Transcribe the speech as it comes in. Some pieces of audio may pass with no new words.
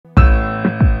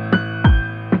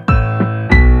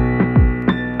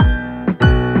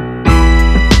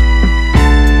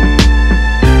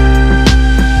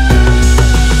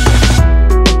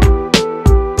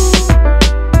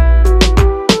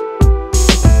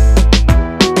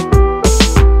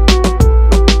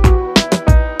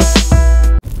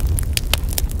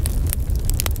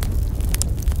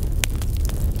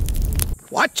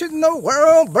the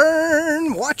world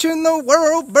burn, watching the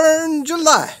world burn,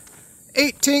 July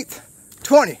 18th,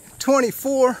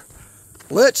 2024.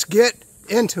 Let's get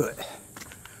into it.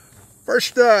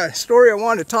 First story I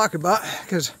wanted to talk about,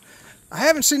 because I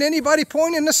haven't seen anybody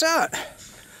pointing this out.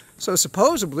 So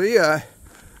supposedly,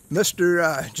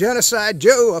 Mr. Genocide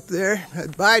Joe up there,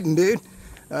 that Biden dude,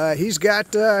 he's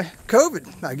got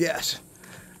COVID, I guess.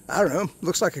 I don't know,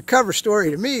 looks like a cover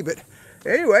story to me, but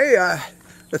anyway,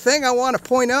 the thing I want to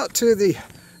point out to the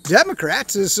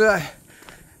Democrats is,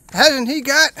 hasn't he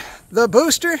got the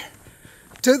booster,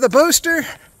 to the booster,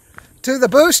 to the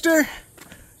booster,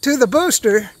 to the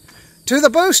booster, to the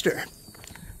booster,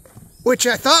 which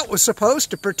I thought was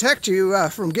supposed to protect you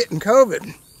from getting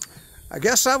COVID. I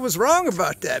guess I was wrong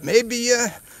about that. Maybe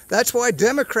that's why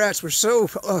Democrats were so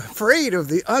afraid of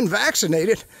the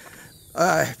unvaccinated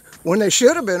when they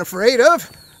should have been afraid of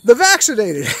the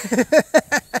vaccinated.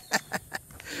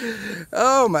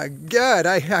 Oh my God,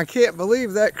 I can't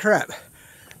believe that crap.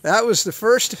 That was the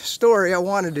first story I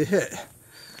wanted to hit.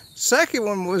 Second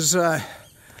one was,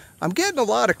 I'm getting a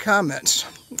lot of comments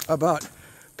about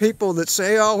people that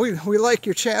say, oh, we like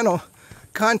your channel,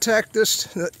 contact this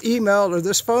email or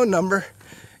this phone number,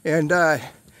 and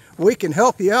we can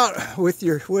help you out with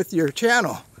your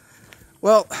channel.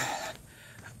 Well,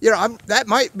 you know, that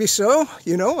might be so,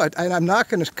 you know, and I'm not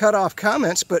going to cut off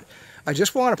comments, but I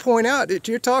just want to point out that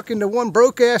you're talking to one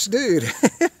broke-ass dude.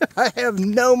 I have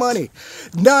no money.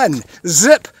 None.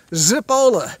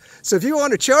 Zipola. So if you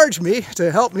want to charge me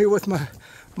to help me with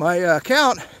my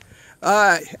account,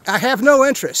 I have no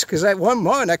interest, because at one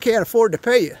moment I can't afford to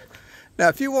pay you. Now,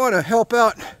 if you want to help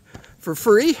out for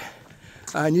free,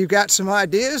 and you got some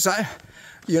ideas,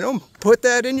 you know, put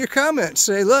that in your comments.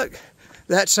 Say, look,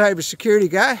 that cybersecurity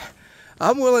guy,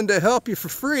 I'm willing to help you for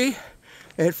free.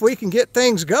 And if we can get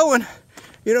things going,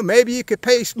 you know, maybe you could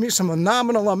pay me some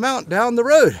nominal amount down the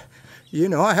road. You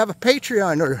know, I have a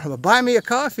Patreon, or buy me a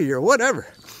coffee, or whatever.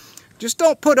 Just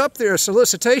don't put up there a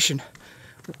solicitation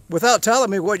without telling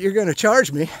me what you're going to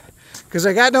charge me, because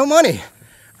I got no money.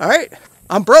 All right?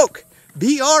 I'm broke.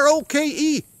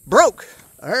 B-R-O-K-E. Broke.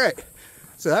 All right.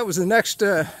 So that was the next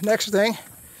thing.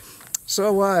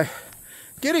 So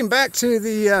getting back to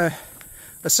the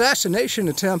assassination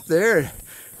attempt there,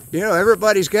 you know,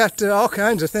 everybody's got all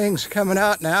kinds of things coming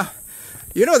out now.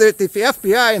 You know that if the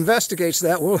FBI investigates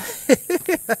that, well,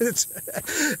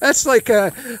 that's like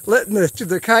letting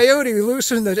the coyote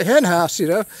loose in the hen house, you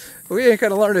know. We ain't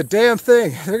going to learn a damn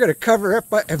thing. They're going to cover up.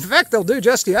 In fact, they'll do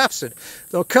just the opposite.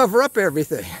 They'll cover up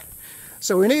everything.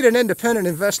 So we need an independent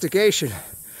investigation.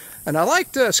 And I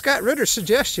liked Scott Ritter's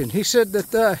suggestion. He said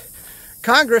that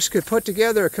Congress could put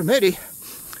together a committee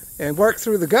and work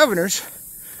through the governors,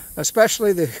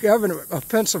 especially the governor of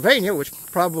Pennsylvania, which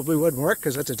probably wouldn't work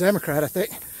because that's a Democrat, I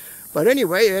think. But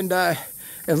anyway, and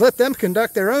let them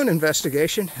conduct their own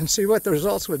investigation and see what the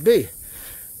results would be.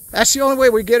 That's the only way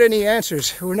we get any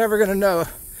answers. We're never going to know.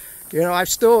 You know, I'm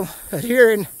still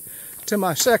adhering to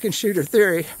my second shooter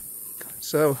theory.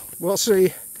 So we'll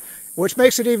see, which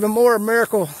makes it even more a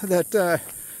miracle that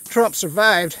Trump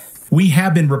survived. We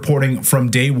have been reporting from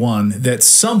day one that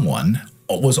someone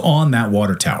was on that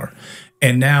water tower.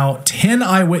 And now 10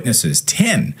 eyewitnesses,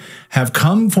 10, have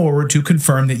come forward to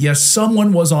confirm that, yes,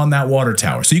 someone was on that water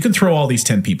tower. So you can throw all these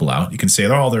 10 people out. You can say,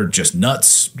 oh, they're just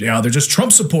nuts. You know, they're just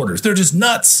Trump supporters. They're just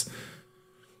nuts.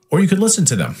 Or you could listen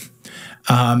to them.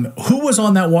 Who was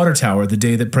on that water tower the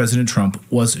day that President Trump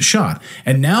was shot?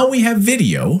 And now we have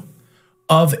video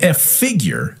of a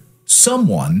figure,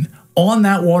 someone on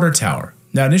that water tower.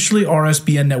 Now, initially,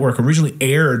 RSBN Network originally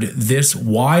aired this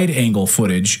wide-angle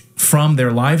footage from their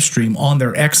live stream on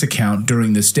their X account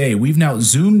during this day. We've now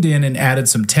zoomed in and added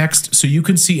some text so you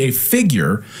can see a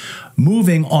figure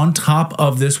moving on top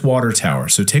of this water tower.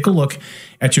 So take a look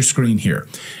at your screen here.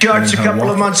 Chart's a couple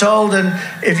of months old, and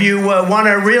if you want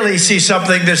to really see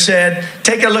something that's said,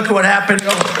 take a look at what happened.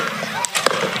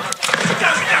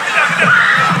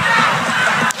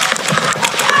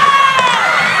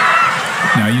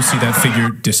 Now you see that figure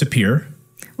disappear.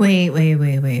 Wait.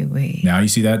 Now you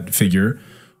see that figure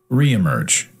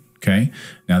reemerge. Okay?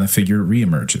 Now the figure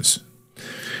reemerges.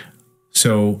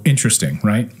 So interesting,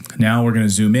 right? Now we're going to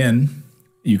zoom in.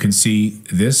 You can see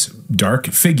this dark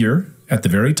figure at the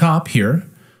very top here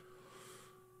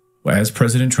as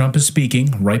President Trump is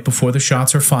speaking right before the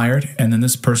shots are fired. And then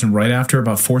this person right after,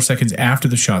 about 4 seconds after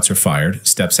the shots are fired,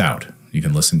 steps out. You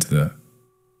can listen to the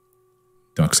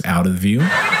ducks out of the view.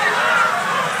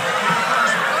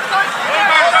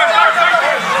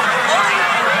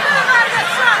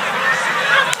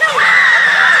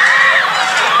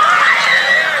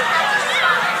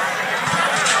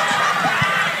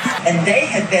 And they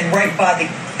had been right by the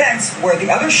fence where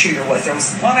the other shooter was. There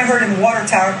was one I heard in the water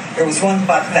tower. There was one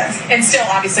by the fence. And still,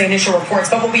 obviously, initial reports.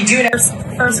 But what we do know...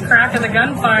 First crack of the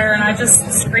gunfire, and I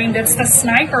just screamed, "It's the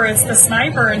sniper! It's the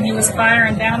sniper!" And he was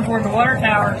firing down toward the water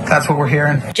tower. That's what we're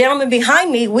hearing. Gentleman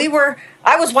behind me,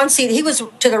 I was one seat. He was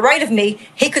to the right of me.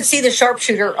 He could see the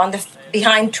sharpshooter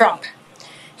behind Trump.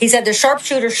 He said the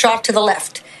sharpshooter shot to the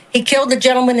left. He killed the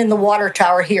gentleman in the water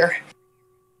tower here.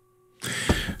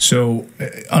 So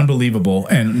unbelievable,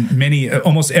 and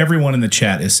almost everyone in the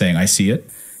chat is saying, "I see it."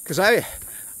 Because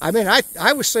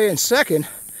I was saying second.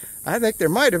 I think there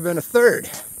might have been a third.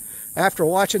 After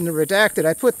watching the redacted,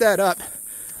 I put that up.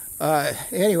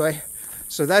 Anyway,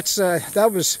 so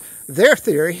that was their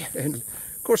theory, and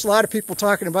of course a lot of people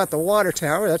talking about the water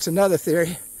tower. That's another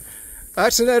theory.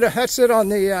 That's it on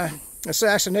the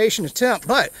assassination attempt.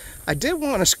 But I did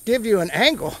want to give you an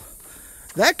angle.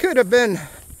 That could have been.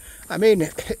 I mean,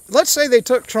 let's say they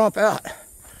took Trump out.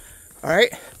 All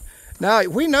right. Now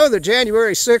we know that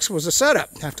January 6th was a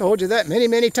setup. I've told you that many,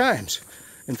 many times.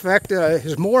 In fact,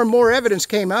 as more and more evidence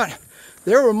came out,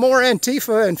 there were more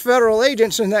Antifa and federal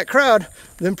agents in that crowd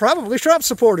than probably Trump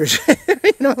supporters,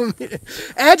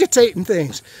 agitating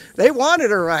things. They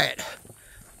wanted a riot.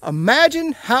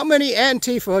 Imagine how many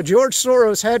Antifa George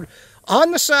Soros had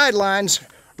on the sidelines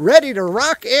ready to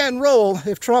rock and roll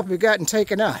if Trump had gotten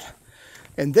taken out.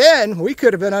 And then we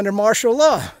could have been under martial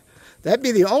law. That'd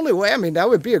be the only way. I mean, that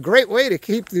would be a great way to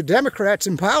keep the Democrats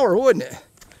in power, wouldn't it?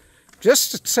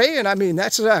 Just saying, I mean, I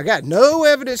got no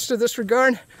evidence to this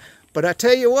regard, but I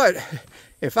tell you what,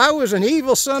 if I was an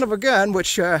evil son of a gun,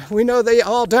 which we know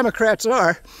all Democrats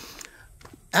are,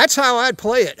 that's how I'd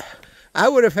play it. I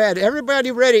would have had everybody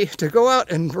ready to go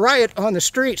out and riot on the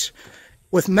streets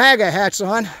with MAGA hats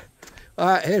on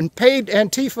and paid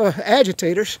Antifa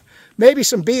agitators, maybe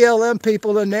some BLM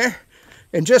people in there,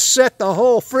 and just set the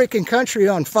whole freaking country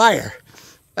on fire.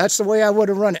 That's the way I would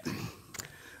have run it.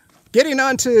 Getting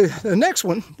on to the next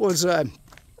one was,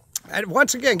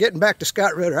 once again, getting back to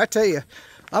Scott Ritter. I tell you,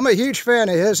 I'm a huge fan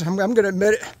of his. I'm going to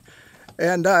admit it.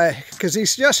 And because he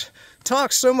just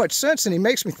talks so much sense and he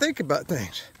makes me think about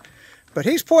things. But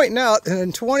he's pointing out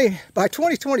that by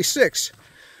 2026,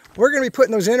 we're going to be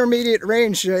putting those intermediate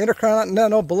range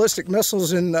intercontinental ballistic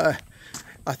missiles in, I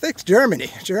think,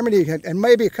 Germany, and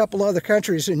maybe a couple other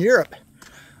countries in Europe.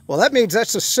 Well, that means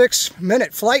that's a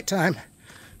 6-minute flight time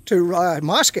to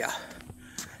Moscow,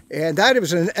 and that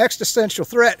was an existential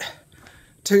threat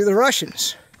to the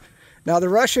Russians. Now the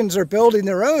Russians are building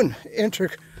their own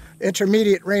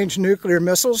intermediate range nuclear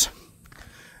missiles.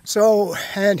 So,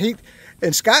 and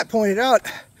Scott pointed out,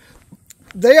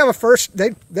 they have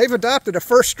they've adopted a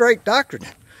first strike doctrine.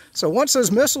 So once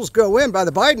those missiles go in by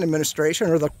the Biden administration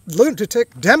or the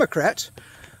lunatic Democrats,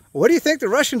 what do you think the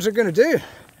Russians are going to do?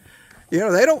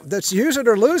 That's use it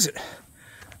or lose it.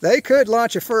 They could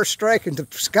launch a first strike, and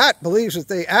Scott believes that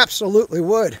they absolutely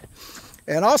would.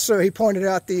 And also, he pointed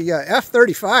out the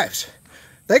F-35s.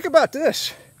 Think about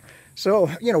this. So,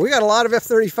 we got a lot of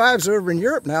F-35s over in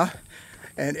Europe now,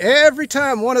 and every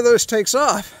time one of those takes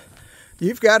off,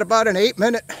 you've got about an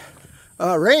 8-minute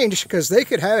range, because they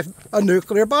could have a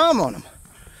nuclear bomb on them,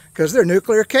 because they're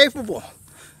nuclear capable.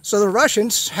 So the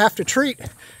Russians have to treat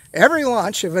every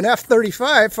launch of an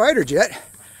F-35 fighter jet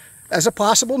as a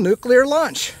possible nuclear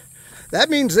launch. That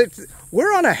means that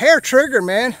we're on a hair trigger,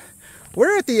 man.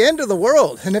 We're at the end of the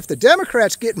world. And if the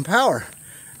Democrats get in power,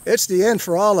 it's the end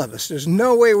for all of us. There's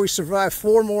no way we survive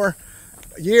 4 more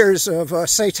years of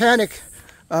satanic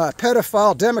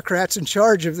pedophile Democrats in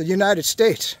charge of the United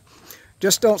States.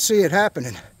 Just don't see it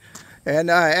happening. And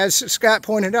as Scott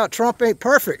pointed out, Trump ain't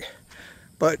perfect.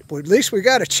 But at least we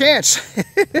got a chance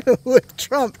with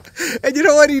Trump. And you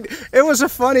know what? It was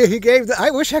he gave,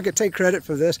 I wish I could take credit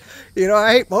for this.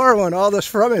 I hate borrowing all this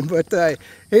from him, but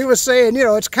he was saying,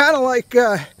 it's kind of like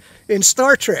in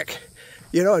Star Trek,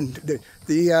 and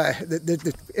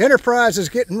the Enterprise is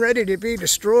getting ready to be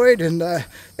destroyed in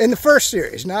the first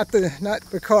series, not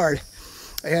Picard.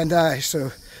 And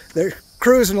so they're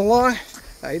cruising along.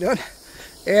 How you doing?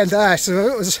 And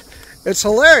so it's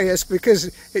hilarious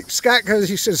because Scott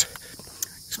goes,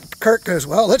 Kirk goes,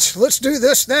 well, let's do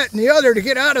this, that, and the other to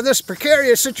get out of this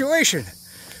precarious situation.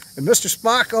 And Mr.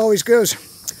 Spock always goes,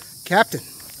 Captain,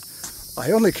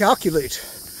 I only calculate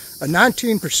a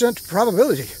 19%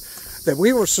 probability that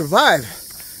we will survive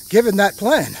given that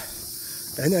plan.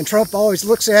 And then Trump always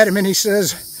looks at him and he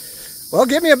says, well,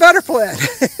 give me a better plan.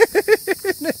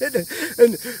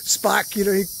 And Spock, he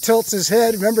tilts his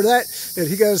head, remember that? And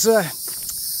he goes,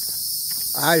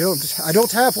 I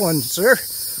don't have one, sir.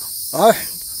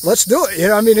 let's do it. You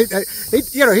know, I mean,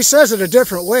 he says it a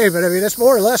different way, but I mean, that's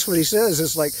more or less what he says.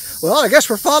 It's like, well, I guess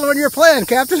we're following your plan,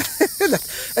 Captain.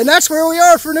 And that's where we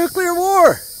are for nuclear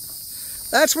war.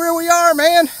 That's where we are,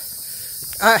 man.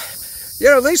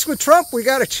 At least with Trump, we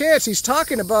got a chance. He's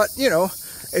talking about,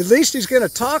 at least he's going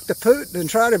to talk to Putin and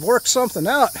try to work something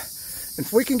out. And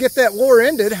if we can get that war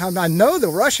ended, I know the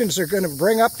Russians are going to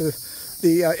bring up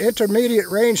the intermediate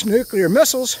range nuclear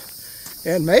missiles,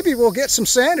 and maybe we'll get some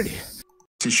sanity.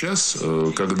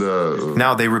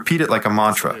 Now they repeat it like a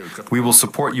mantra. We will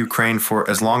support Ukraine for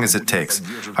as long as it takes.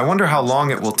 I wonder how long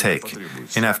it will take.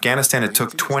 In Afghanistan, it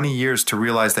took 20 years to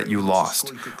realize that you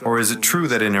lost. Or is it true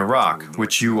that in Iraq,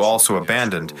 which you also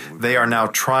abandoned, they are now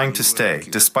trying to stay,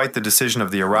 despite the decision of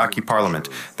the Iraqi parliament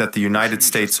that the United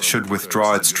States should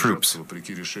withdraw its troops?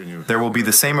 There will be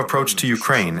the same approach to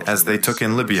Ukraine as they took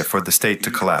in Libya for the state to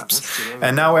collapse.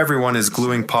 And now everyone is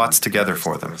gluing pots together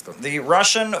for them. The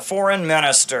Russian foreign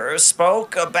minister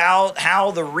spoke about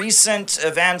how the recent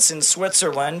events in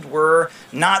Switzerland were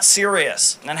not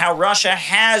serious and how Russia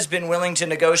has been willing to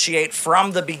negotiate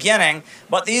from the beginning,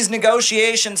 but these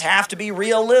negotiations have to be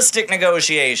realistic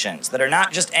negotiations that are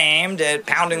not just aimed at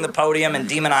pounding the podium and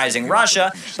demonizing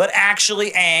Russia, but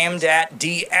actually aimed at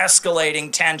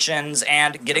de-escalating tensions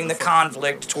and getting the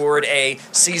conflict toward a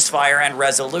ceasefire and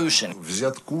resolution.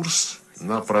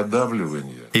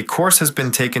 A course has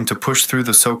been taken to push through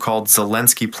the so-called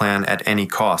Zelensky plan at any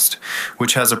cost,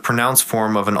 which has a pronounced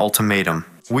form of an ultimatum.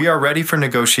 We are ready for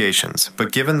negotiations,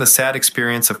 but given the sad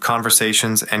experience of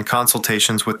conversations and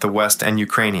consultations with the West and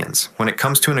Ukrainians, when it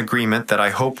comes to an agreement that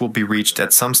I hope will be reached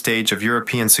at some stage of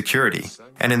European security,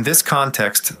 and in this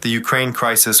context the Ukraine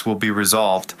crisis will be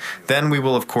resolved, then we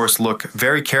will of course look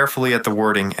very carefully at the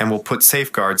wording and will put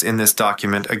safeguards in this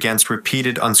document against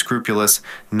repeated unscrupulous,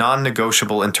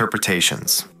 non-negotiable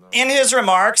interpretations. In his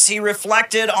remarks, he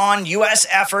reflected on U.S.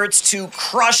 efforts to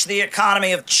crush the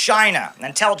economy of China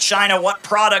and tell China what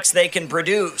products they can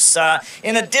produce.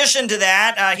 In addition to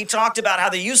that, he talked about how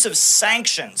the use of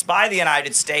sanctions by the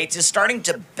United States is starting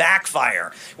to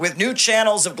backfire, with new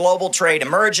channels of global trade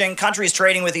emerging, countries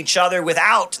trading with each other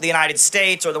without the United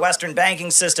States or the Western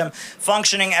banking system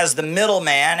functioning as the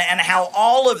middleman, and how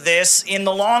all of this in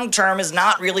the long term is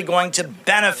not really going to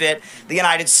benefit the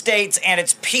United States and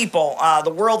its people.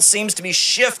 The world seems to be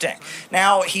shifting.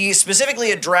 Now, he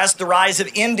specifically addressed the rise of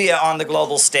India on the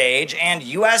global stage and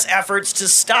U.S. efforts to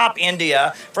stop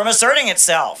India from asserting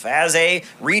itself as a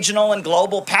regional and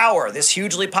global power, this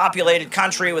hugely populated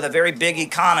country with a very big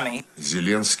economy.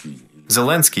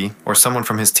 Zelensky, or someone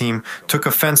from his team, took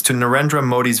offense to Narendra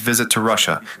Modi's visit to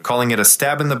Russia, calling it a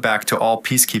stab in the back to all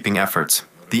peacekeeping efforts.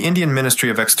 The Indian Ministry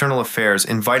of External Affairs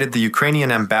invited the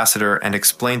Ukrainian ambassador and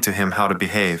explained to him how to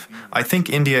behave. I think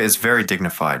India is very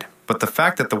dignified, but the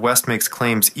fact that the West makes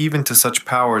claims even to such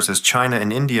powers as China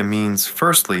and India means,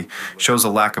 firstly, shows a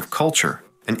lack of culture,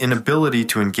 an inability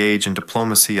to engage in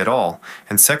diplomacy at all,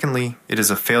 and secondly, it is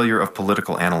a failure of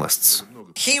political analysts.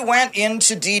 He went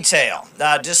into detail,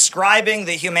 describing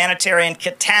the humanitarian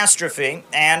catastrophe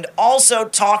and also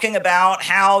talking about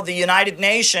how the United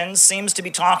Nations seems to be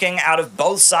talking out of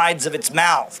both sides of its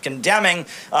mouth, condemning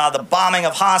the bombing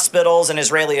of hospitals and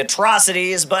Israeli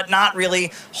atrocities, but not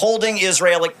really holding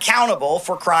Israel accountable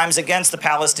for crimes against the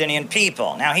Palestinian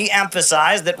people. Now, he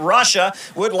emphasized that Russia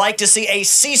would like to see a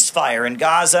ceasefire in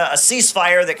Gaza, a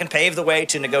ceasefire that can pave the way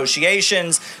to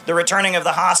negotiations, the returning of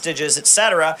the hostages,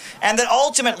 etc., and that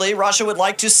ultimately, Russia would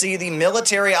like to see the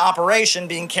military operation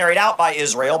being carried out by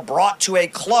Israel brought to a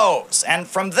close. And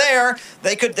from there,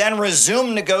 they could then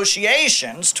resume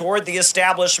negotiations toward the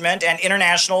establishment and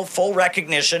international full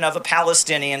recognition of a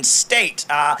Palestinian state.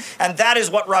 And that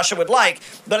is what Russia would like.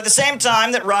 But at the same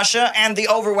time that Russia and the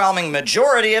overwhelming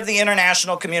majority of the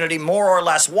international community more or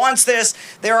less wants this,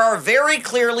 there are very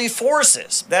clearly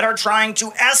forces that are trying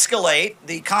to escalate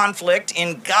the conflict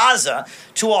in Gaza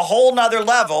to a whole nother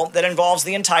level that involves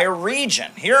the entire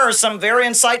region. Here are some very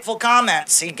insightful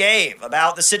comments he gave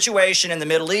about the situation in the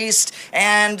Middle East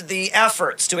and the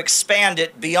efforts to expand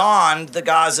it beyond the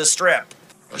Gaza Strip.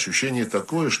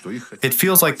 It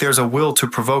feels like there's a will to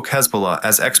provoke Hezbollah,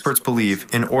 as experts believe,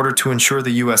 in order to ensure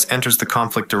the U.S. enters the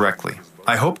conflict directly.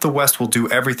 I hope the West will do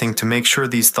everything to make sure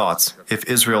these thoughts, if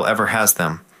Israel ever has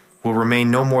them, will remain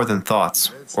no more than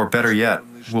thoughts, or better yet,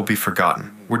 will be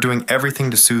forgotten. We're doing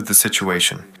everything to soothe the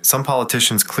situation. Some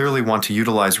politicians clearly want to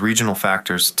utilize regional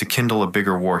factors to kindle a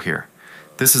bigger war here.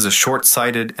 This is a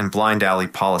short-sighted and blind alley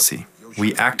policy.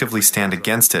 We actively stand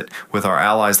against it with our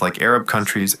allies like Arab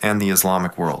countries and the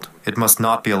Islamic world. It must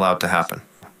not be allowed to happen.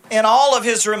 In all of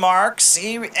his remarks,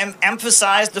 he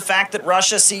emphasized the fact that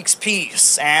Russia seeks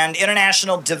peace and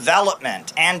international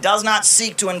development and does not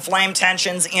seek to inflame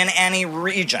tensions in any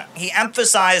region. He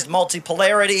emphasized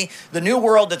multipolarity, the new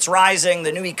world that's rising,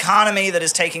 the new economy that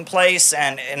is taking place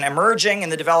and emerging in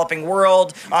the developing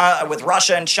world, with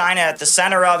Russia and China at the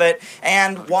center of it,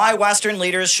 and why Western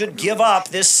leaders should give up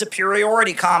this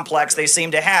superiority complex they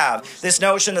seem to have, this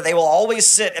notion that they will always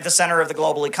sit at the center of the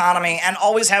global economy and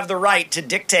always have the right to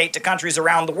dictate to countries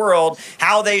around the world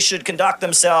how they should conduct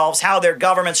themselves, how their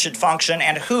governments should function,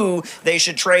 and who they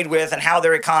should trade with, and how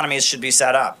their economies should be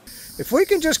set up. If we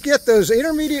can just get those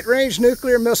intermediate range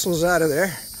nuclear missiles out of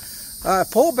there,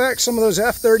 pull back some of those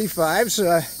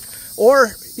F-35s, or,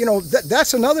 you know,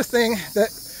 that's another thing that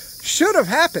should have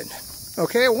happened.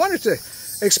 Okay, I wanted to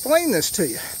explain this to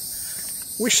you.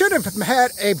 We should have had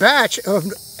a batch of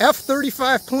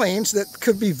F-35 planes that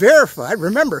could be verified.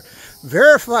 Remember,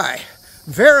 verify.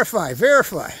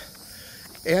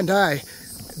 And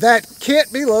that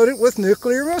can't be loaded with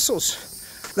nuclear missiles.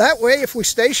 That way, if we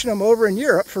station them over in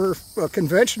Europe for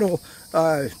conventional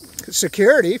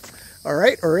security, all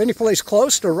right, or any place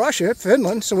close to Russia,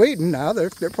 Finland, Sweden, now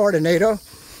they're part of NATO,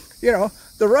 you know,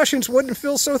 the Russians wouldn't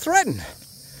feel so threatened.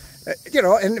 You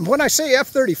know, and when I say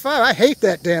F-35, I hate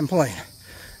that damn plane.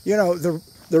 You know, the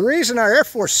reason our Air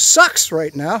Force sucks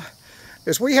right now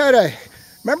is we had a,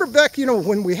 remember back, you know,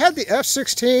 when we had the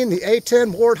F-16, the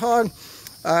A-10 Warthog,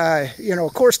 you know,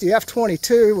 of course the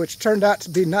F-22, which turned out to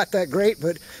be not that great,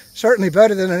 but certainly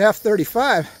better than an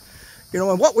F-35, you know,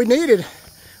 and what we needed,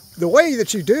 the way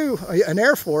that you do an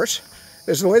Air Force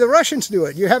is the way the Russians do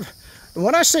it. You have, and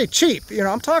when I say cheap, you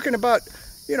know, I'm talking about,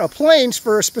 you know, planes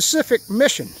for a specific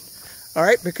mission, all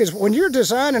right, because when you're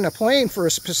designing a plane for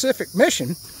a specific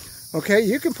mission, okay,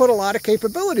 you can put a lot of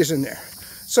capabilities in there.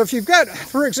 So if you've got,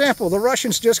 for example, the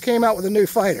Russians just came out with a new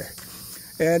fighter.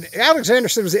 And Alexander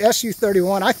said it was the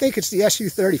Su-31. I think it's the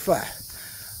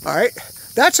Su-35. All right?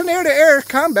 That's an air-to-air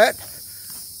combat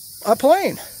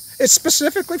plane. It's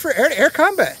specifically for air-to-air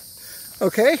combat.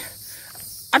 Okay?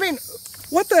 I mean,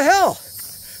 what the hell?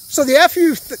 So the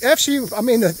the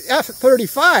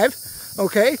F-35,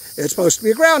 okay, it's supposed to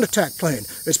be a ground attack plane.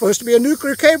 It's supposed to be a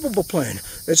nuclear-capable plane.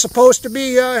 It's supposed to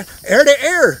be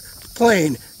air-to-air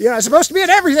plane. You know, it's supposed to be an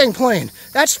everything plane.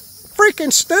 That's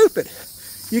freaking stupid.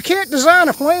 You can't design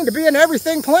a plane to be an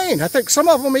everything plane. I think some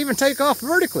of them even take off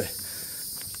vertically.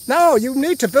 No, you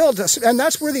need to build this, and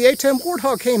that's where the A-10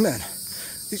 Warthog came in.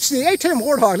 It's the A-10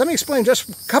 Warthog. Let me explain just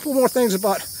a couple more things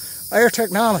about air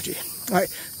technology. All right,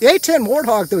 the A-10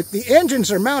 Warthog, the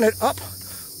engines are mounted up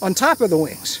on top of the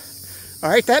wings. All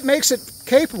right, that makes it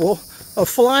capable of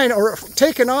flying or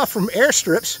taking off from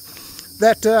airstrips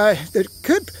that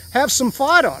could have some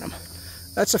FOD on them.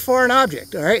 That's a foreign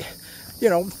object, all right? You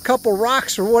know, a couple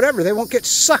rocks or whatever, they won't get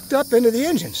sucked up into the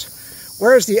engines.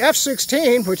 Whereas the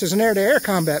F-16, which is an air-to-air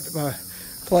combat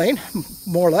plane,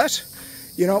 more or less,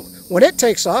 you know, when it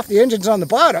takes off, the engine's on the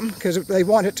bottom because they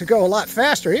want it to go a lot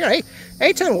faster. You know,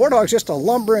 A-10 Warthog's just a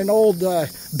lumbering old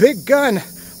big gun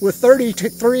with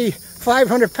 33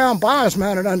 500-pound bombs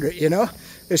mounted under it, you know?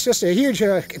 It's just a huge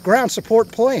ground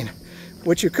support plane,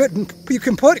 which couldn't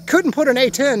put an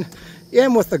A-10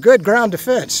 in with a good ground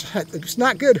defense. It's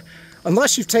not good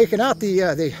unless you've taken out the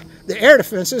air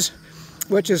defenses,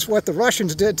 which is what the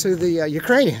Russians did to the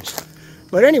Ukrainians.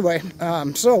 But anyway,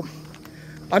 so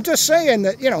I'm just saying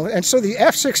that, you know, and so the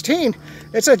F-16,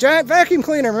 it's a giant vacuum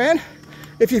cleaner, man.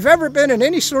 If you've ever been in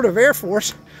any sort of Air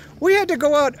Force, we had to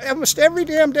go out almost every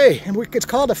damn day, and it's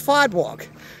called a FOD walk.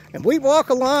 And we walk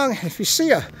along, if you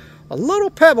see a little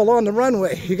pebble on the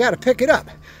runway, you got to pick it up,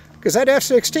 because that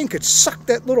F-16 could suck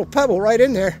that little pebble right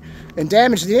in there and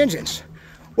damage the engines.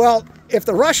 Well, if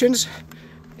the Russians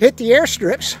hit the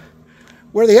airstrips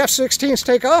where the F-16s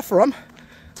take off from,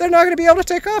 they're not going to be able to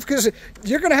take off because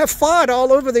you're going to have FOD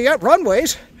all over the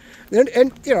runways.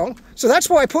 And, you know, so that's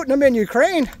why putting them in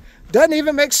Ukraine doesn't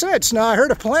even make sense. Now, I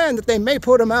heard a plan that they may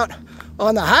put them out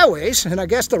on the highways, and I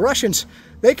guess the Russians,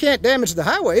 they can't damage the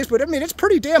highways, but I mean, it's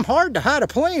pretty damn hard to hide a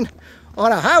plane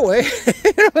on a highway.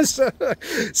 So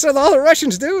all the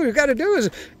Russians we've got to do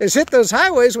is hit those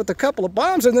highways with a couple of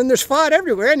bombs, and then there's FOD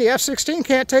everywhere, and the F-16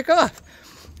 can't take off.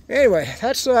 Anyway,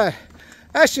 that's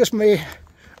just me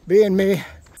being me.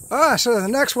 So the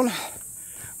next one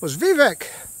was Vivek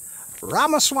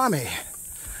Ramaswamy.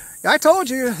 I told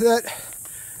you that,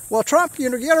 well, Trump, you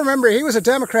got to remember, he was a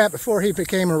Democrat before he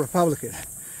became a Republican.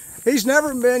 He's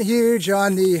never been huge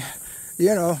on the,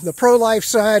 you know, the pro-life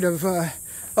side of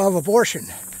abortion.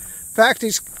 In fact,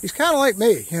 he's kind of like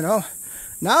me, you know.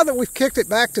 Now that we've kicked it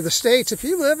back to the states, if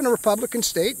you live in a Republican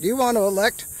state, you want to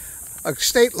elect a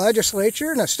state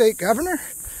legislature and a state governor,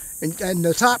 and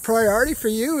the top priority for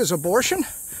you is abortion,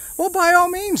 well, by all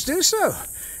means, do so.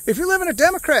 If you live in a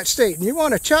Democrat state and you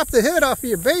want to chop the head off of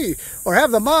your baby or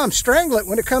have the mom strangle it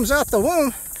when it comes out the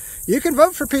womb, you can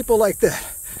vote for people like that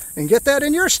and get that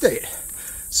in your state.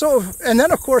 So, and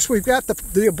then of course we've got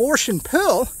the abortion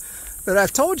pill that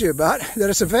I've told you about, that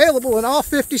is available in all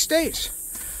 50 states.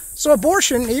 So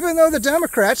abortion, even though the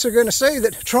Democrats are going to say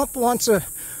that Trump wants a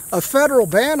federal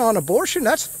ban on abortion,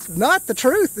 that's not the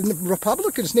truth. And the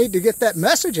Republicans need to get that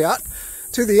message out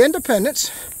to the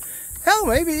independents. Hell,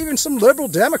 maybe even some liberal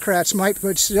Democrats might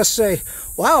just say,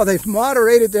 wow, they've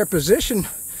moderated their position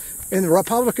in the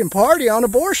Republican Party on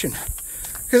abortion.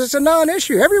 Because it's a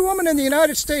non-issue. Every woman in the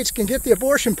United States can get the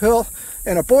abortion pill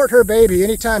and abort her baby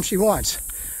anytime she wants.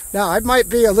 Now, it might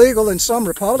be illegal in some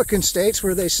Republican states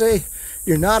where they say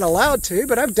you're not allowed to,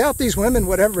 but I doubt these women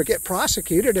would ever get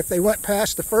prosecuted if they went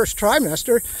past the first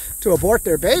trimester to abort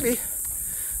their baby.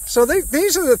 So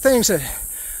these are the things that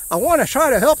I want to try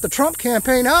to help the Trump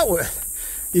campaign out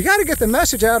with. You got to get the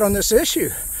message out on this issue.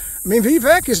 I mean,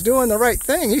 Vivek is doing the right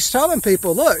thing. He's telling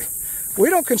people, look, we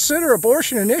don't consider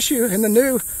abortion an issue in the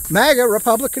new MAGA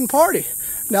Republican Party.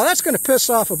 Now, that's going to piss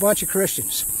off a bunch of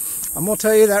Christians. I'm going to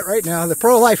tell you that right now, the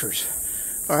pro-lifers.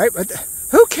 All right, but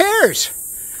who cares?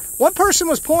 One person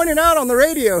was pointing out on the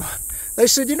radio, they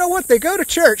said, you know what, they go to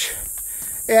church,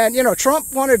 and, you know,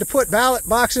 Trump wanted to put ballot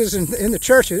boxes in the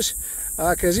churches,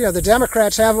 because, you know, the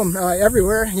Democrats have them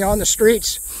everywhere, you know, on the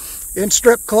streets, in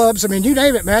strip clubs. I mean, you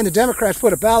name it, man, the Democrats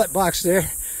put a ballot box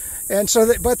there. And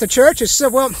so, but the churches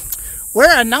said, well, we're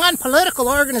a non-political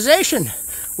organization.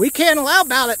 We can't allow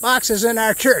ballot boxes in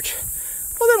our church.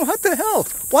 Well, then what the hell?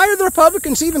 Why are the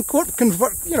Republicans even,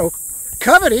 you know,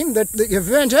 coveting the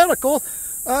evangelical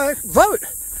vote?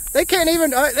 They can't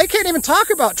even talk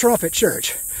about Trump at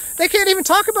church. They can't even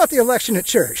talk about the election at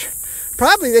church.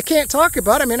 Probably they can't talk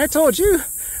about, I mean, I told you,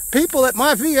 people at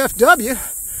my VFW,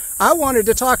 I wanted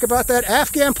to talk about that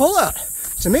Afghan pullout.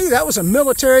 To me, that was a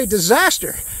military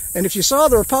disaster. And if you saw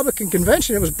the Republican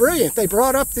convention, it was brilliant. They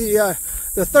brought up the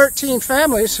 13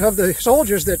 families of the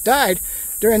soldiers that died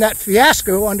during that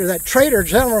fiasco under that traitor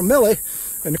General Milley.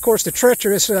 And of course, the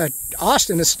treacherous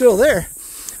Austin is still there.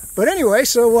 But anyway,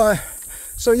 so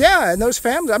yeah, and those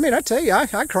families, I mean, I tell you, I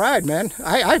cried, man.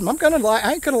 I'm gonna lie,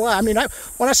 I ain't gonna lie. I mean,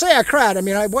 when I say I cried, I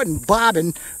mean, I wasn't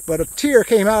bobbing, but a tear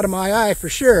came out of my eye for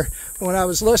sure when I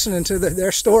was listening to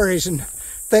their stories and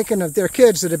thinking of their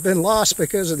kids that had been lost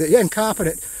because of the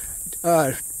incompetent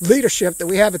leadership that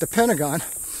we have at the Pentagon,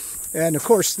 and of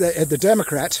course the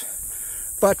Democrats.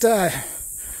 But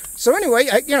so anyway,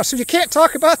 you know, so you can't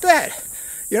talk about that,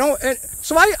 you know. And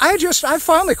so I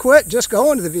finally quit just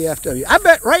going to the VFW. I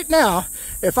bet right now,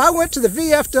 if I went to the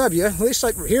VFW, at least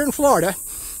like here in Florida,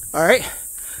 all right,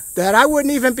 that I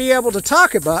wouldn't even be able to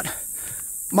talk about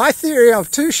my theory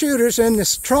of 2 shooters in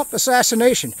this Trump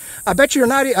assassination. I bet you're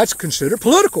not. That's considered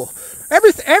political.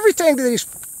 Everything to these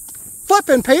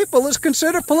flipping people is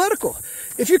considered political.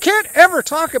 If you can't ever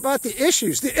talk about the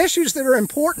issues that are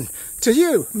important to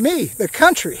you, me, the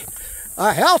country,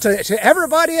 hell, to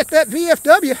everybody at that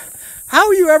VFW, how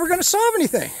are you ever going to solve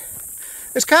anything?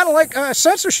 It's kind of like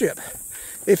censorship.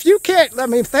 If you can't, I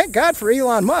mean, thank God for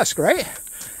Elon Musk, right?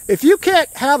 If you can't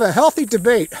have a healthy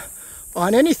debate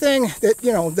on anything that,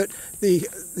 you know, that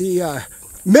the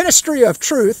Ministry of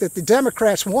Truth that the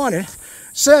Democrats wanted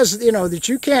says, you know, that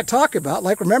you can't talk about,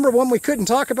 like remember when we couldn't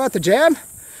talk about the jab?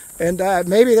 And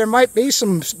maybe there might be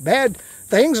some bad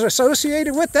things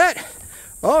associated with that.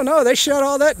 Oh no, they shut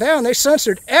all that down. They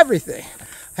censored everything.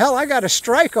 Hell, I got a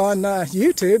strike on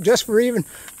YouTube just for even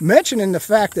mentioning the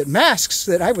fact that masks,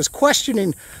 that I was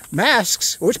questioning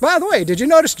masks, which, by the way, did you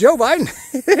notice Joe Biden?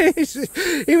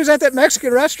 He was at that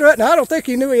Mexican restaurant, and I don't think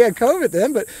he knew he had COVID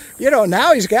then, but, you know,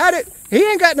 now he's got it. He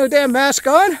ain't got no damn mask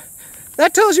on.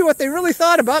 That tells you what they really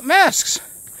thought about masks.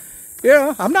 You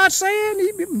know, I'm not saying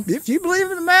if you believe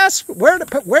in a mask,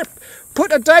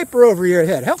 put a diaper over your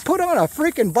head. Hell, put on a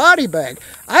freaking body bag.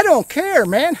 I don't care,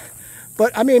 man.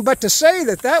 But, I mean, but to say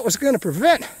that that was going to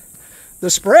prevent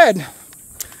the spread,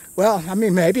 well, I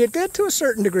mean, maybe it did to a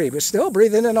certain degree, but still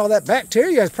breathing in all that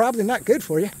bacteria is probably not good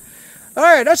for you. All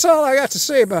right, that's all I got to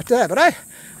say about that. But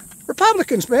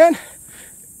Republicans, man,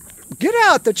 get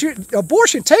out that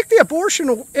abortion, take the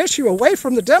abortion issue away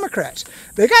from the Democrats.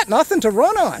 They got nothing to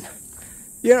run on.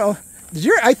 You know,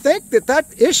 I think that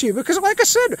issue, because like I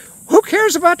said, who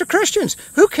cares about the Christians?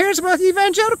 Who cares about the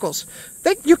evangelicals?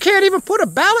 You can't even put a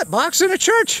ballot box in a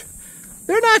church.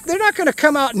 They're not going to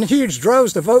come out in huge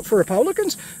droves to vote for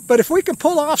Republicans. But if we can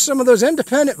pull off some of those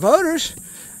independent voters,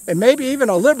 and maybe even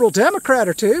a liberal Democrat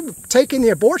or two, taking the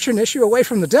abortion issue away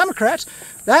from the Democrats,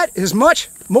 that is much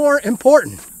more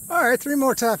important. All right, 3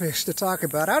 more topics to talk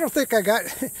about. I don't think I got,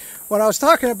 when I was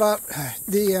talking about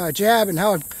the jab and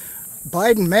how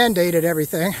Biden mandated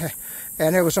everything,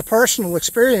 and it was a personal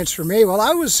experience for me. Well,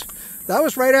 that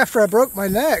was right after I broke my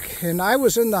neck, and I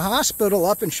was in the hospital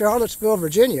up in Charlottesville,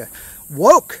 Virginia,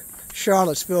 woke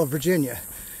Charlottesville, Virginia,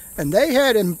 and they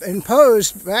had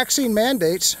imposed vaccine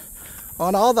mandates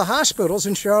on all the hospitals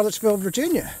in Charlottesville,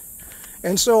 Virginia.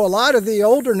 And so a lot of the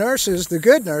older nurses, the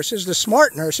good nurses, the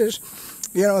smart nurses,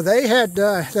 you know, they didn't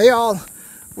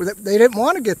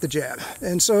want to get the jab,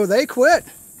 and so they quit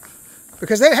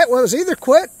because it was either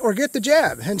quit or get the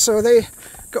jab, and so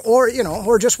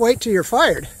or just wait till you're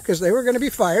fired, because they were going to be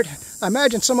fired. I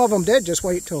imagine some of them did just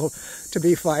wait to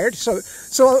be fired. So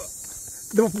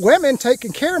the women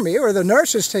taking care of me, or the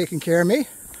nurses taking care of me,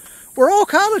 were all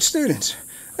college students.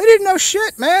 They didn't know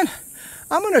shit, man.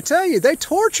 I'm going to tell you, they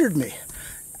tortured me.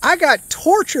 I got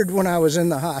tortured when I was in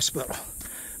the hospital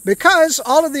because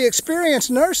all of the experienced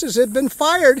nurses had been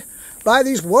fired by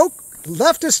these woke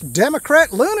leftist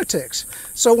Democrat lunatics.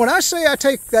 So when I say I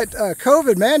take that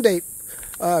COVID mandate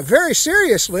very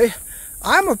seriously,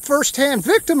 I'm a first-hand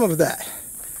victim of that.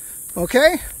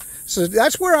 Okay? So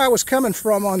that's where I was coming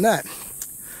from on that.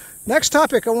 Next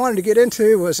topic I wanted to get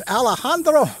into was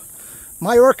Alejandro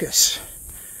Mayorkas.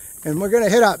 And we're going to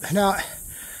hit up. Now,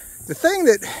 the thing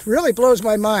that really blows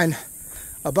my mind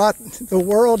about the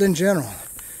world in general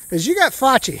is you got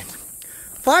Fauci.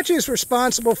 Fauci is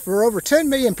responsible for over 10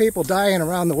 million people dying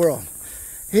around the world.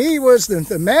 He was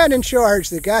the man in charge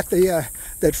that got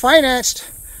that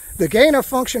financed the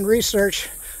gain-of-function research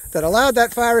that allowed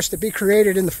that virus to be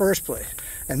created in the first place.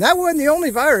 And that wasn't the only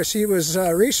virus he was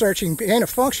researching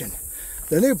gain-of-function.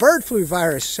 The new bird flu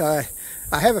virus, I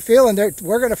have a feeling that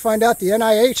we're going to find out the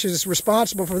NIH is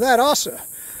responsible for that also,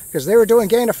 because they were doing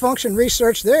gain-of-function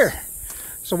research there.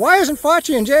 So why isn't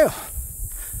Fauci in jail?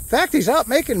 In fact, he's out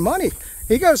making money.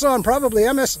 He goes on probably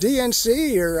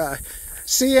MSDNC or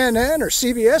CNN or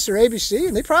CBS or ABC,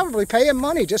 and they probably pay him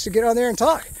money just to get on there and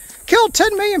talk. Killed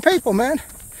 10 million people, man.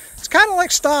 It's kind of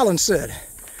like Stalin said.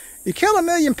 You kill 1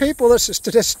 million people, that's a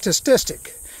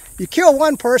statistic. You kill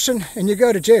one person and you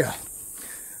go to jail.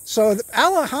 So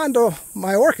Alejandro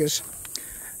Mayorkas,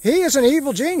 he is an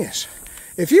evil genius.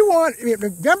 If you want,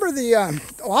 remember the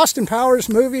Austin Powers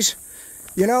movies,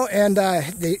 you know, and I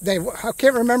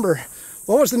can't remember,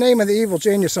 what was the name of the evil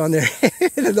genius on there?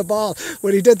 The ball,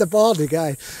 when he did the baldy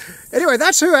guy. Anyway,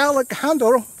 that's who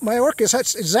Alejandro Mayorkas,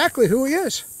 that's exactly who he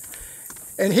is.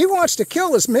 And he wants to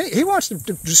kill he wants to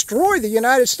destroy the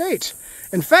United States.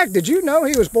 In fact, did you know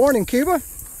he was born in Cuba?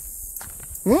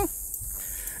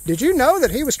 Did you know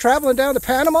that he was traveling down to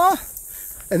Panama?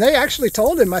 And they actually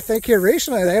told him, I think here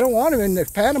recently, they don't want him in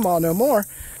Panama no more.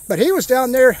 But he was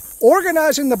down there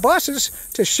organizing the buses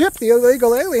to ship the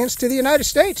illegal aliens to the United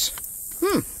States.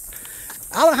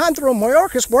 Alejandro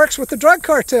Mayorkas works with the drug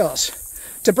cartels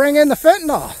to bring in the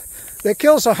fentanyl that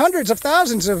kills hundreds of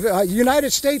thousands of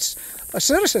United States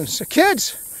citizens,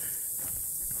 kids.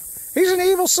 He's an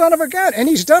evil son of a gun, and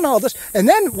he's done all this. And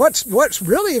then what's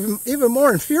really even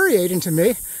more infuriating to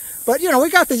me, but you know, we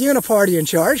got the Uniparty in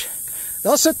charge.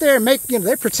 They'll sit there and make, you know,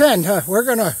 they pretend we're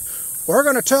gonna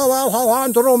tell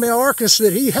Alejandro Mayorkas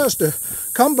that he has to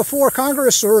come before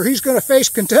Congress or he's gonna face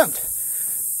contempt.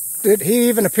 Did he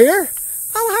even appear?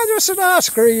 Alejandro said, "Oh,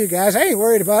 screw you guys. I ain't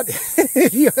worried about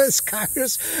U.S.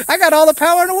 Congress. I got all the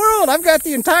power in the world. I've got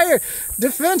the entire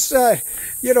defense,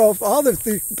 you know, all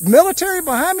the military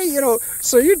behind me, you know.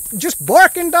 So you just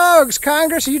barking dogs,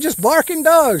 Congress. You just barking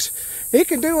dogs. He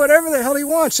can do whatever the hell he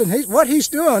wants, and what he's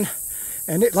doing,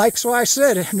 and like so I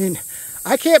said, I mean,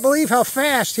 I can't believe how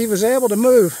fast he was able to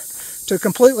move to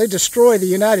completely destroy the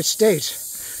United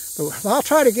States. But I'll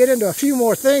try to get into a few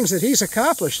more things that he's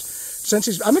accomplished since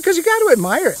he's, I mean, because you got to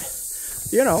admire it.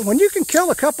 You know, when you can kill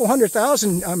a couple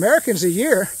 100,000 Americans a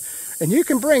year and you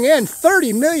can bring in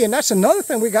 30 million, that's another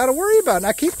thing we got to worry about. And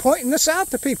I keep pointing this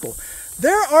out to people.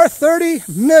 There are 30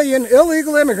 million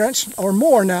illegal immigrants or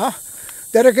more now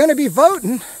that are going to be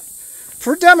voting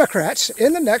for Democrats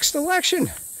in the next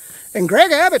election. And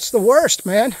Greg Abbott's the worst,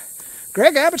 man.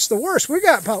 Greg Abbott's the worst. We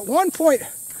got about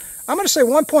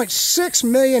 1.6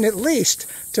 million at least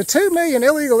to 2 million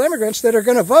illegal immigrants that are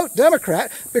going to vote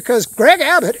Democrat because Greg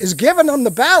Abbott is giving them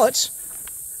the ballots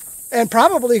and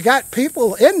probably got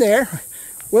people in there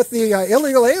with the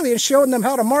illegal aliens showing them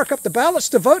how to mark up the ballots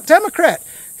to vote Democrat.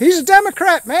 He's a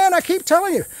Democrat, man. I keep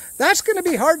telling you. That's going to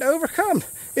be hard to overcome.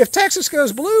 If Texas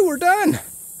goes blue, we're done.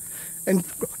 And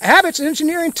Abbott's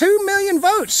engineering 2 million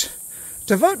votes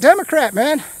to vote Democrat,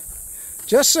 man.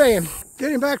 Just saying.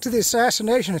 Getting back to the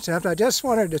assassination attempt, I just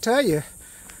wanted to tell you,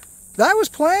 that was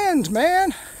planned,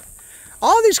 man.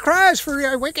 all these cries for,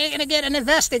 we're going to get an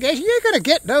investigation. You ain't going to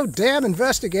get no damn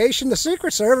investigation. The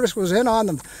Secret Service was in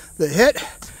on the hit.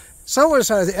 So was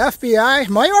the FBI.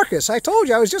 Mayorkas, I told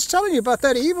you, I was just telling you about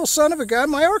that evil son of a gun,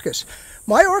 Mayorkas.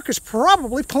 Mayorkas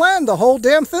probably planned the whole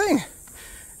damn thing.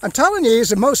 I'm telling you, he's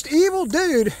the most evil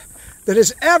dude that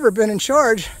has ever been in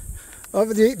charge of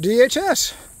the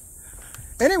DHS.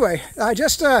 Anyway, I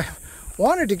just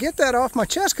wanted to get that off my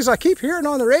chest because I keep hearing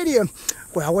on the radio,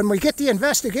 well, when we get the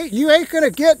investigation, you ain't going to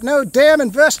get no damn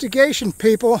investigation,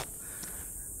 people.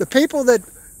 The people that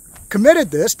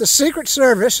committed this, the Secret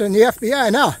Service and the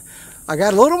FBI. Now, I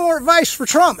got a little more advice for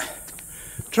Trump.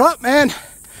 Trump, man,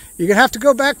 you're going to have to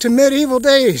go back to medieval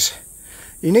days.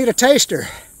 You need a taster.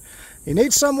 You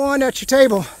need someone at your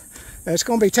table that's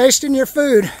going to be tasting your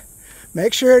food.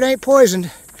 Make sure it ain't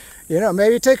poisoned. You know,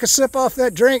 maybe take a sip off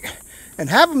that drink and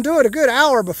have them do it a good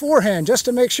hour beforehand just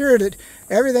to make sure that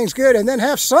everything's good, and then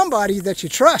have somebody that you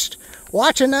trust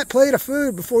watching that plate of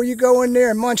food before you go in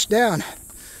there and munch down.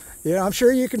 You know, I'm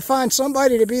sure you can find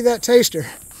somebody to be that taster.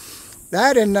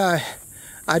 That, and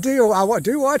I do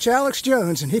watch Alex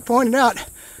Jones, and he pointed out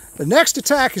the next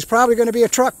attack is probably going to be a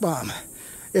truck bomb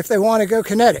if they want to go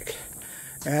kinetic.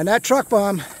 And that truck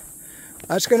bomb,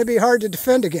 that's going to be hard to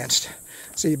defend against.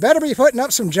 So you better be putting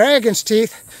up some dragon's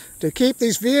teeth to keep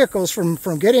these vehicles from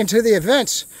getting to the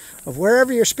events of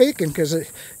wherever you're speaking. Because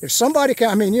if somebody can,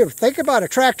 I mean, you think about a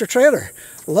tractor trailer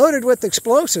loaded with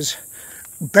explosives,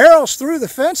 barrels through the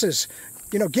fences,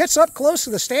 you know, gets up close to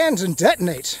the stands and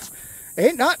detonates.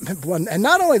 And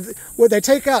not only would they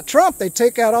take out Trump, they'd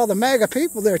take out all the MAGA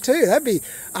people there too. That'd be,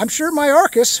 I'm sure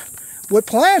Mayorkas would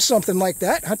plan something like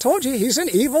that. I told you, he's an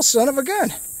evil son of a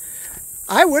gun.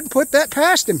 I wouldn't put that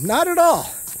past him, not at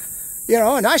all. You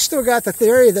know, and I still got the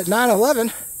theory that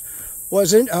 9/11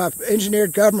 was an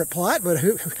engineered government plot, but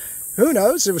who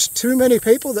knows? There was too many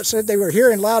people that said they were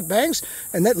hearing loud bangs,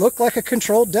 and that looked like a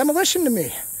controlled demolition to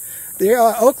me. The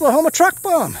Oklahoma truck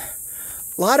bomb.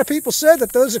 A lot of people said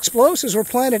that those explosives were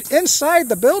planted inside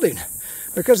the building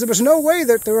because there was no way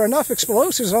that there were enough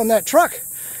explosives on that truck.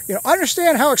 You know,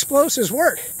 understand how explosives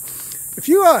work. If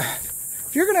you're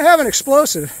going to have an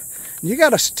explosive, you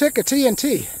got a stick of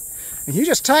TNT, and you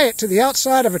just tie it to the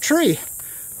outside of a tree,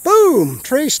 boom,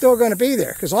 tree's still going to be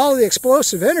there because all of the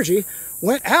explosive energy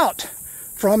went out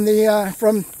from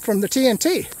the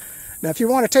TNT. Now, if you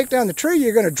want to take down the tree,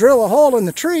 you're going to drill a hole in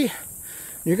the tree.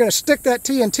 You're going to stick that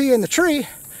TNT in the tree,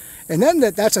 and then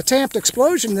that's a tamped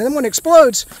explosion. And then when it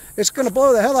explodes, it's going to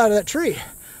blow the hell out of that tree.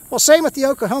 Well, same with the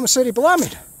Oklahoma City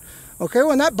bombing. Okay,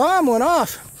 when that bomb went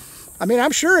off, I mean,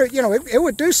 I'm sure, you know, it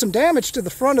would do some damage to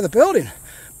the front of the building,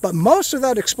 but most of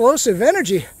that explosive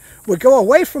energy would go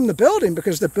away from the building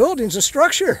because the building's a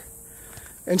structure.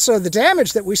 And so the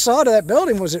damage that we saw to that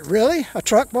building, was it really a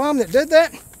truck bomb that did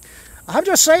that? I'm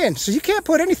just saying, so you can't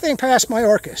put anything past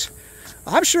Mayorkas.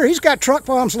 I'm sure he's got truck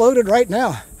bombs loaded right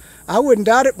now. I wouldn't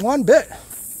doubt it one bit.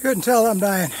 Couldn't tell I'm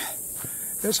dying.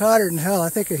 It's hotter than hell. I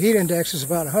think the heat index is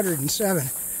about 107.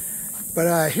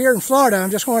 But here in Florida, I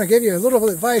just want to give you a little bit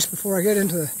of advice before I get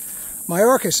into the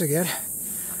Mayorkas again.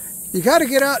 You got to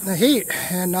get out in the heat.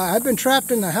 And I've been trapped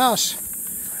in the house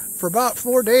for about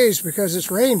 4 days because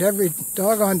it's rained every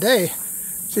doggone day.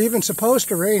 It's even supposed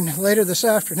to rain later this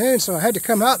afternoon, so I had to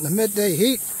come out in the midday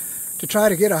heat to try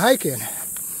to get a hike in.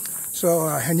 So,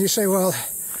 and you say, well,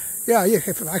 yeah,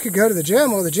 if I could go to the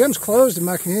gym. Well, the gym's closed in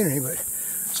my community. But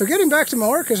so getting back to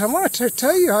Mayorkas, I want to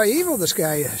tell you how evil this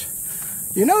guy is.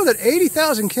 You know that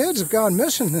 80,000 kids have gone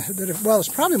missing. Well, it's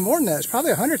probably more than that. It's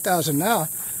probably 100,000 now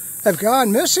have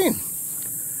gone missing.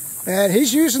 And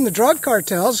he's using the drug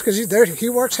cartels because he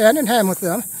works hand in hand with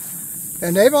them.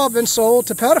 And they've all been sold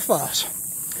to pedophiles.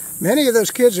 Many of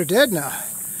those kids are dead now.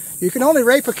 You can only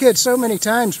rape a kid so many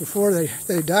times before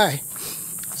they die.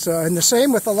 So, and the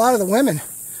same with a lot of the women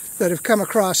that have come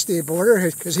across the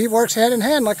border, because he works hand in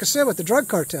hand, like I said, with the drug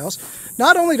cartels,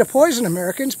 not only to poison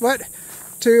Americans, but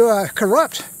to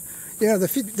corrupt, you know,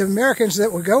 the Americans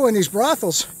that would go in these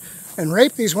brothels and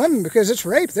rape these women because it's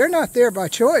rape. They're not there by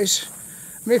choice.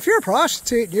 I mean, if you're a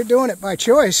prostitute and you're doing it by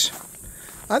choice,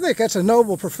 I think that's a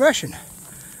noble profession.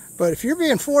 But if you're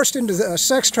being forced into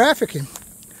sex trafficking,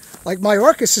 like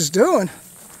Mayorkas is doing,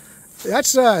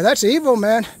 that's evil,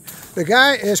 man. The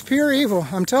guy is pure evil,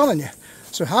 I'm telling you.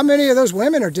 So how many of those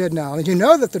women are dead now? And you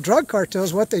know that the drug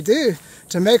cartels, what they do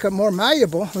to make them more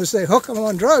malleable is they hook them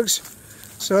on drugs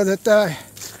so that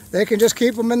they can just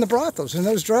keep them in the brothels. And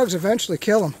those drugs eventually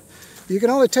kill them. You can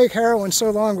only take heroin so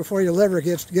long before your liver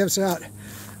gives out.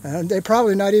 And they're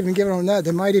probably not even giving them that.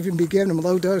 They might even be giving them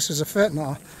low doses of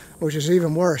fentanyl, which is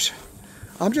even worse.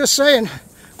 I'm just saying,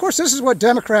 of course, this is what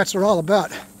Democrats are all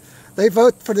about. They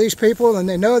vote for these people and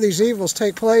they know these evils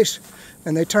take place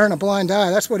and they turn a blind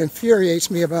eye. That's what infuriates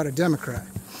me about a Democrat.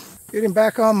 Getting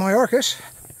back on Mayorkas,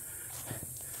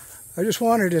 I just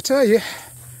wanted to tell you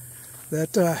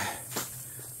that,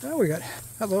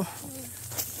 hello.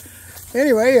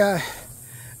 Anyway,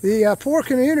 the poor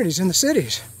communities in the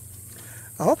cities,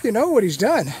 I hope you know what he's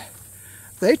done.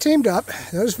 They teamed up,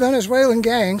 those Venezuelan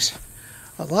gangs,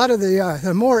 a lot of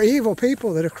the more evil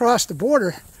people that have crossed the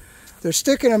border, they're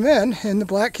sticking them in the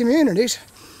black communities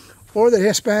or the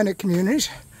Hispanic communities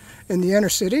in the inner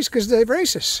cities because they're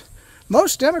racist.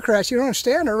 Most Democrats, you don't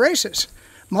understand, are racist.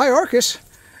 Mayorkas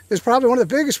is probably one of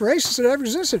the biggest racists that ever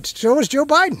existed. So is Joe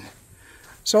Biden.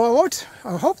 So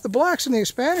I hope the blacks and the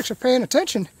Hispanics are paying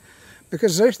attention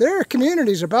because their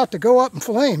communities are about to go up in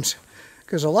flames.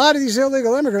 Because a lot of these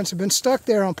illegal immigrants have been stuck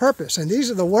there on purpose, and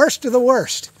these are the worst of the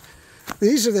worst.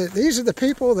 These are the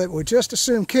people that would just as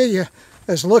soon kill you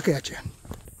as look at you.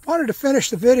 I wanted to finish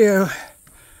the video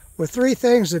with 3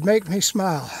 things that make me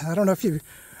smile. I don't know if you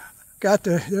got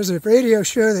there's a radio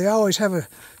show, they always have a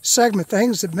segment,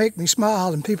 things that make me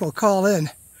smile, and people call in.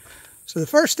 So the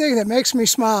first thing that makes me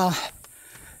smile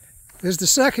is the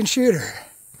second shooter.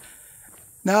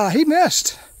 Now, he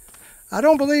missed. I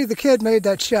don't believe the kid made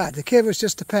that shot. The kid was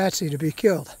just a patsy to be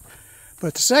killed.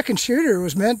 But the second shooter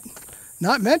was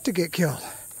not meant to get killed.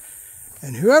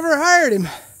 And whoever hired him,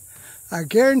 I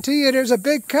guarantee you there's a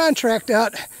big contract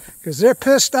out because they're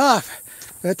pissed off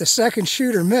that the second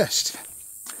shooter missed.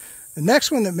 The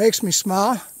next one that makes me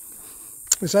smile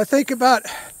is I think about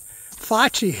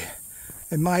Fauci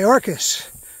and Mayorkas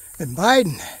and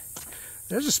Biden.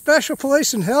 There's a special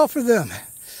place in hell for them.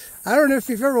 I don't know if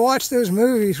you've ever watched those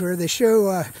movies where they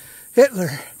show Hitler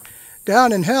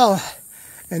down in hell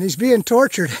and he's being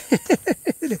tortured. I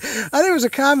think it was a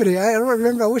comedy. I don't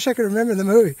remember. I wish I could remember the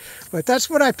movie. But that's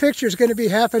what I picture is going to be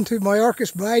happening to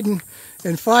Mayorkas, Biden,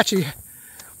 and Fauci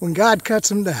when God cuts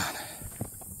them down.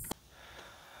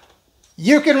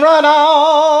 You can run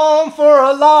on for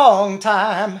a long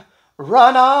time.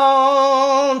 Run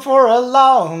on for a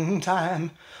long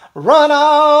time. Run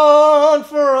on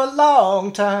for a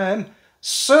long time.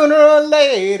 Sooner or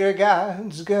later,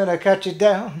 God's gonna cut you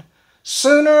down.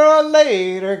 Sooner or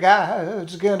later,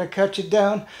 God's gonna cut you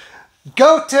down.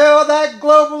 Go tell that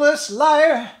globalist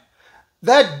liar,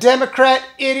 that Democrat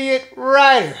idiot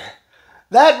writer,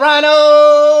 that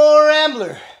rhino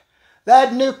rambler,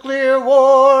 that nuclear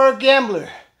war gambler,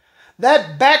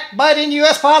 that backbiting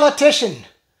U.S. politician.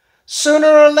 Sooner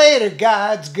or later,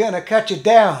 God's gonna cut you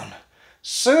down.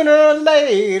 Sooner or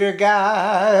later,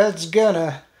 God's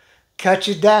gonna cut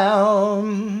you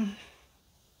down.